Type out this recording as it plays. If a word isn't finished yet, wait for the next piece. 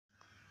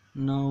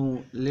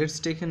Now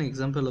let's take an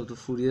example of the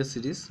Fourier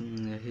series.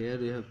 Here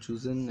we have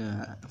chosen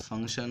a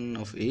function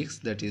of x,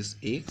 that is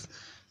x,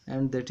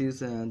 and that is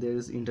there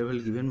is interval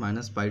given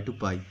minus pi to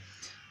pi,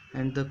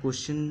 and the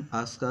question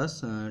asks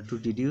us to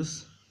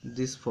deduce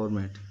this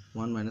format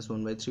 1 minus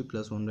 1 by 3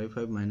 plus 1 by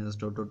 5 minus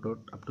dot dot dot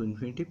up to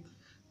infinity,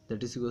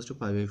 that is equals to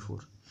pi by 4.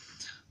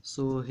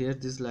 So here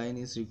this line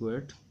is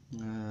required,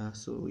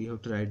 so we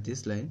have to write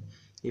this line.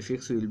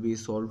 Fx will be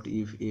solved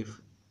if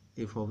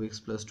f of x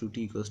plus 2t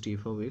equals to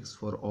f of x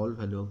for all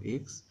value of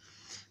x.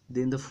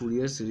 Then the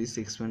Fourier series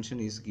expansion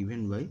is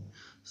given by,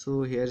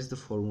 so here is the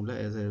formula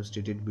as I have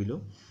stated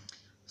below.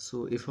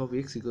 So f of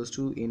x equals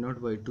to a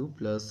naught by 2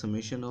 plus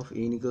summation of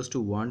n equals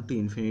to 1 to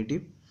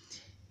infinity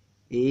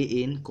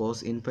a n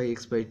cos n pi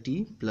x by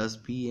t plus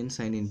b n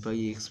sin n pi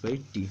x by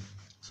t.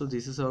 So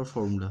this is our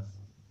formula.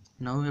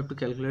 Now we have to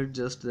calculate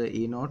just the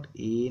a naught,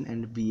 an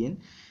and bn,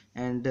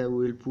 and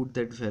we will put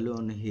that value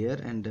on here,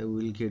 and we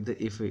will get the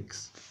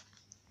fx.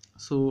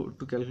 So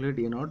to calculate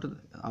a naught,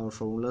 our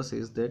formula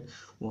says that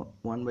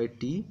 1 by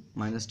t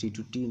minus t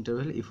to t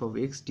interval f of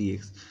x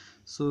dx.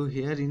 So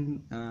here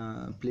in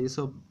place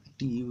of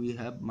t we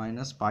have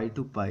minus pi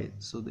to pi,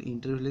 so the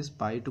interval is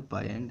pi to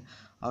pi, and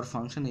our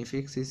function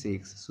fx is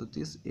x, so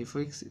this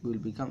fx will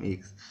become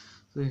x.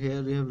 So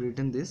here we have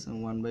written this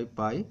 1 by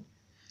pi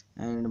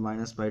and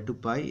minus pi to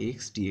pi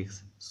x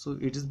dx. So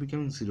it is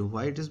becoming 0.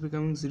 Why it is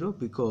becoming 0?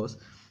 Because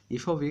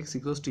f of x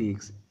equals to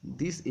x,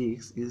 this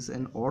x is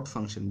an odd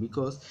function,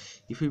 because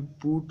if we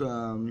put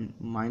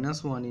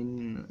minus 1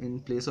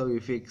 in place of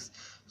fx,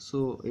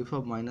 so f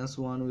of minus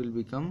 1 will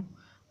become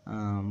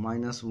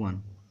minus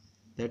 1,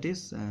 that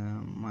is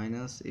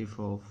minus f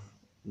of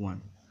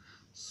 1.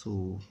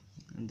 So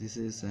this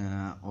is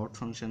odd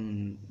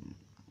function.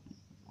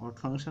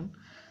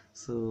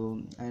 So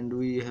and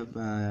we have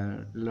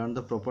learned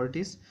the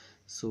properties,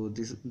 so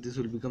this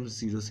will become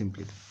 0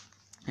 simply.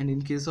 And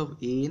in case of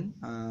an,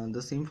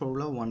 the same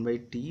formula 1 by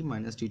t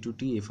minus t to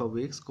t f of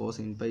x cos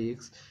n pi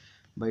x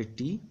by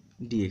t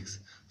dx.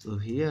 So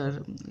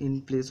here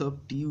in place of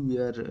t we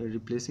are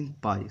replacing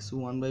pi, so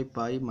 1 by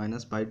pi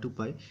minus pi to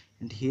pi,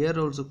 and here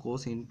also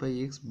cos n pi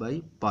x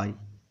by pi,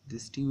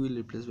 this t will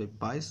replace by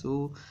pi,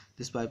 so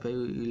this pi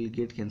will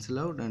get cancelled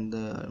out, and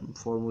the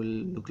form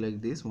will look like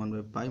this 1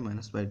 by pi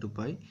minus pi to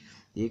pi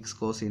x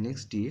cos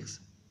nx dx,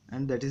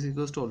 and that is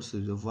equals to also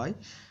 0. Why?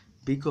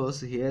 Because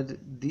here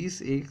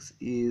this x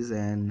is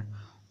an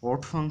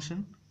odd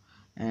function,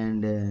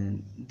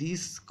 and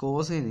this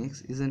cos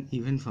nx is an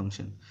even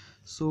function.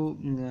 So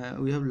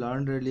we have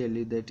learned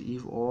earlier that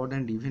if odd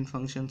and even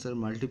functions are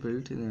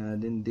multiplied,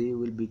 then they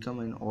will become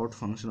an odd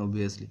function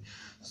obviously.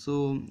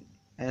 So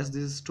as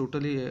this is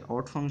totally a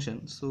odd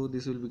function, so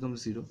this will become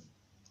 0.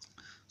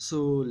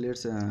 So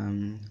let's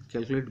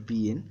calculate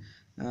bn,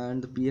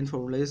 and the bn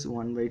formula is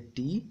 1 by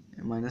t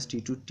minus t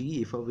to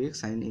t f of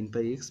x sin n pi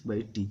x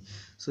by t.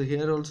 So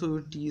here also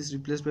t is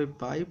replaced by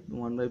pi,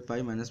 1 by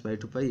pi minus pi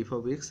to pi f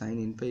of x sin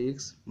n pi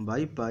x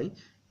by pi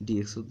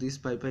dx. So this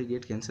pi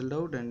get cancelled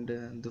out, and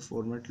the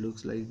format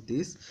looks like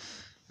this.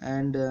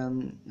 And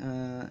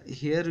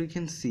here we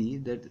can see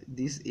that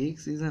this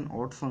x is an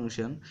odd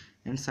function,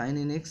 and sin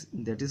nx,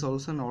 that is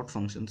also an odd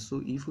function.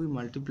 So if we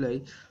multiply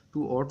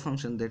two odd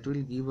function, that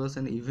will give us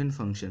an even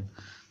function.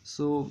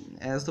 So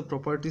as the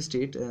property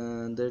state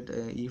that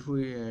if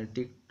we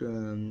take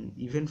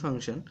even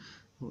function,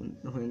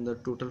 when the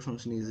total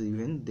function is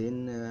even,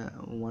 then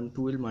 1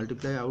 2 will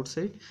multiply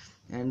outside,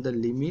 and the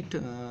limit,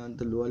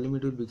 the lower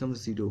limit will become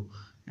 0,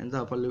 and the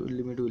upper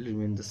limit will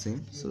remain the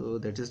same. So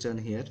that is done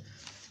here.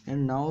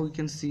 And now we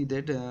can see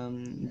that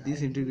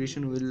this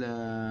integration will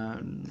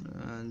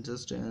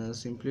just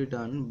simply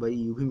done by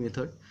uv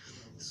method.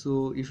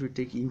 So if we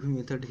take uv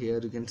method, here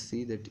you can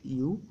see that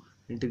u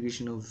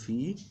integration of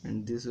v,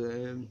 and this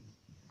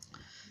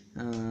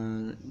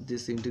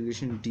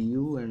integration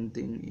du, and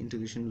then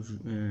integration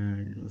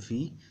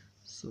v.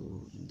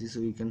 So this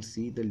we can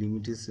see the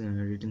limit is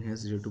written here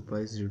 0 to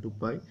pi, 0 to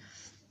pi.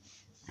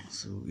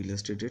 So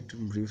illustrate it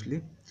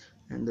briefly,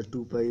 and the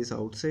 2 pi is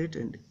outside,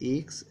 and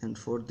x, and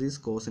for this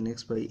cos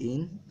nx by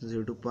n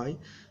 0 to pi,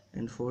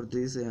 and for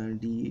this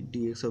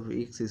dx of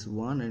x is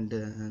 1,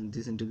 and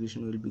this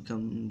integration will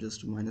become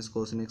just minus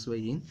cos nx by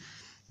n,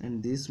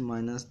 and this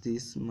minus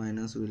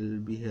will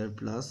be here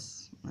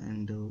plus,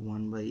 and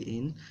 1 by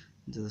n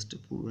just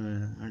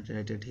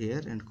write it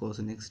here, and cos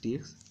nx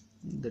dx,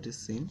 that is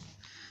same,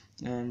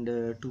 and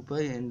 2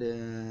 pi, and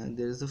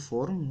there is a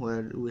form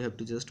where we have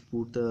to just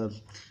put the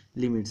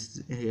limits.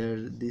 Here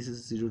this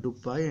is 0 to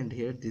pi, and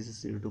here this is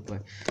 0 to pi.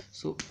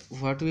 So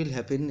what will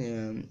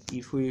happen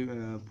if we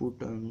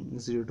put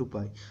 0 to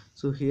pi?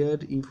 So here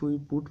if we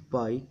put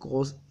pi,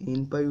 cos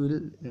n pi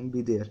will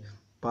be there,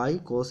 pi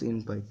cos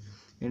n pi,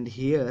 and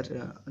here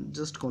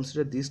just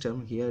consider this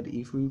term here.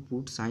 If we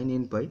put sin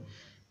n pi,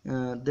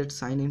 that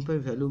sin n pi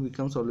value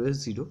becomes always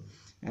 0,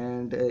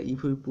 and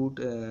if we put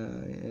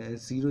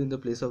 0 in the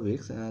place of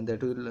x, that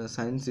will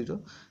sin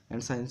 0,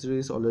 and sin 0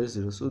 is always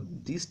 0, so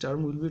this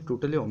term will be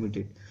totally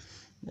omitted.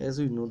 As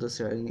we know, the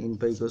sin n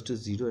pi equals to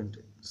 0, and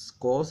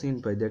cos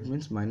n pi, that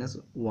means minus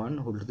 1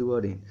 whole to the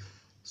power n.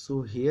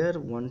 So here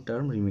one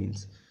term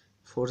remains.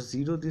 For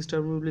 0 this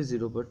term will be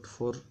 0, but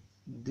for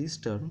this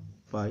term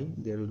pi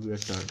there will be a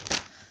term,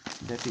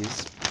 that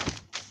is,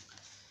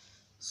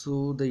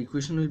 so the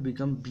equation will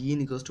become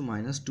bn equals to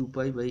minus 2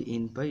 pi by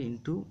n pi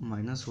into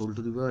minus whole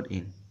to the power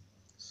n.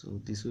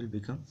 So this will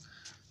become,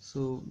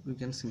 so we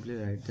can simply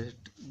write that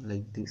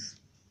like this.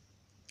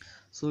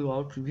 So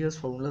our previous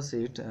formula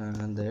said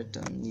that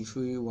if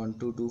we want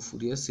to do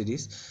Fourier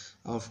series,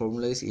 our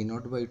formula is a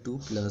naught by 2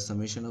 plus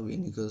summation of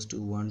n equals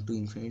to 1 to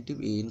infinity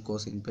a n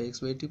cos n pi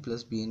x by t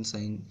plus b n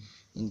sin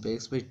n pi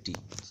x by t.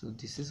 So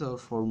this is our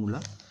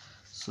formula.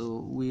 So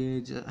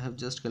we have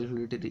just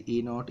calculated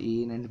a naught,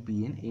 a n and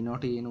b n. A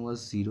naught, a n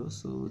was 0,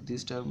 so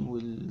this term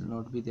will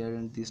not be there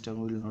and this term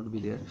will not be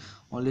there,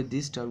 only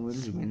this term will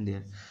remain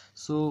there.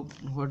 So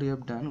what we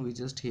have done, we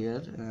just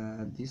here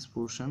this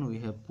portion we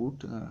have put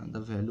the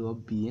value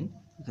of bn.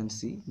 You can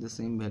see the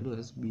same value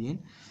as bn,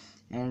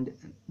 and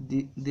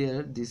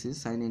there this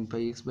is sin n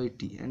pi x by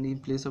t, and in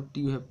place of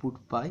t you have put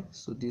pi,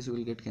 so this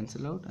will get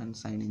cancelled out and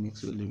sin n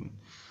x will remain.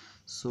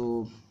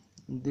 So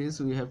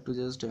this we have to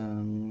just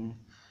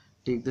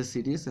take the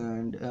series,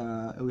 and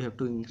we have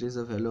to increase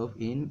the value of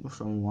n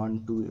from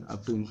 1 to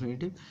up to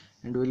infinity,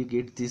 and we will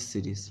get this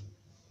series.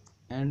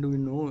 And we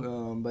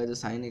know by the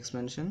sign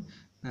expansion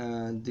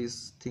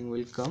this thing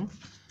will come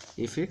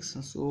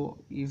fx.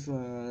 So if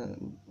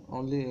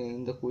only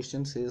in the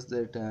question says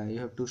that you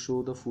have to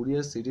show the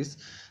Fourier series,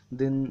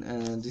 then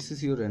this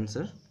is your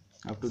answer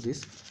up to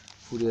this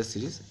Fourier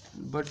series.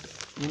 But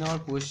in our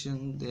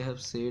question they have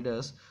said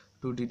us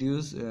to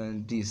deduce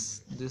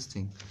this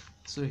thing.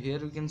 So here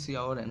we can see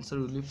our answer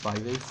will be pi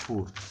by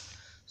 4.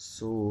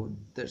 So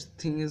that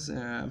thing is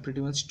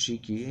pretty much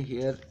tricky.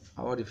 Here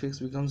our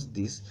fx becomes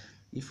this.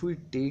 If we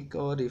take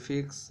our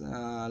fx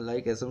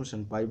like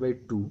assumption pi by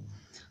 2,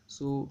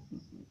 so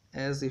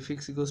as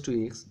fx equals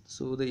to x,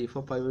 so the f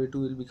of pi by 2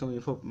 will become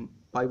f of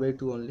pi by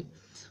 2 only.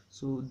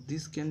 So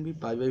this can be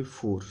pi by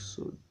 4,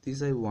 so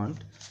this I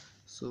want.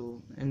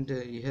 So and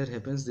here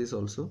happens this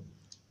also,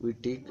 we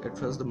take at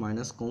first the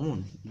minus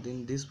common,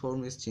 then this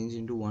form is changed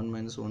into 1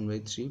 minus 1 by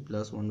 3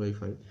 plus 1 by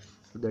 5,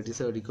 so that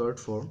is a record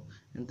form,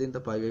 and then the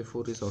pi by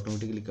 4 is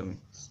automatically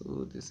coming.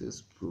 So this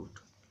is proved.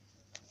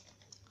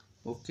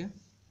 Okay,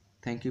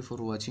 thank you for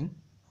watching.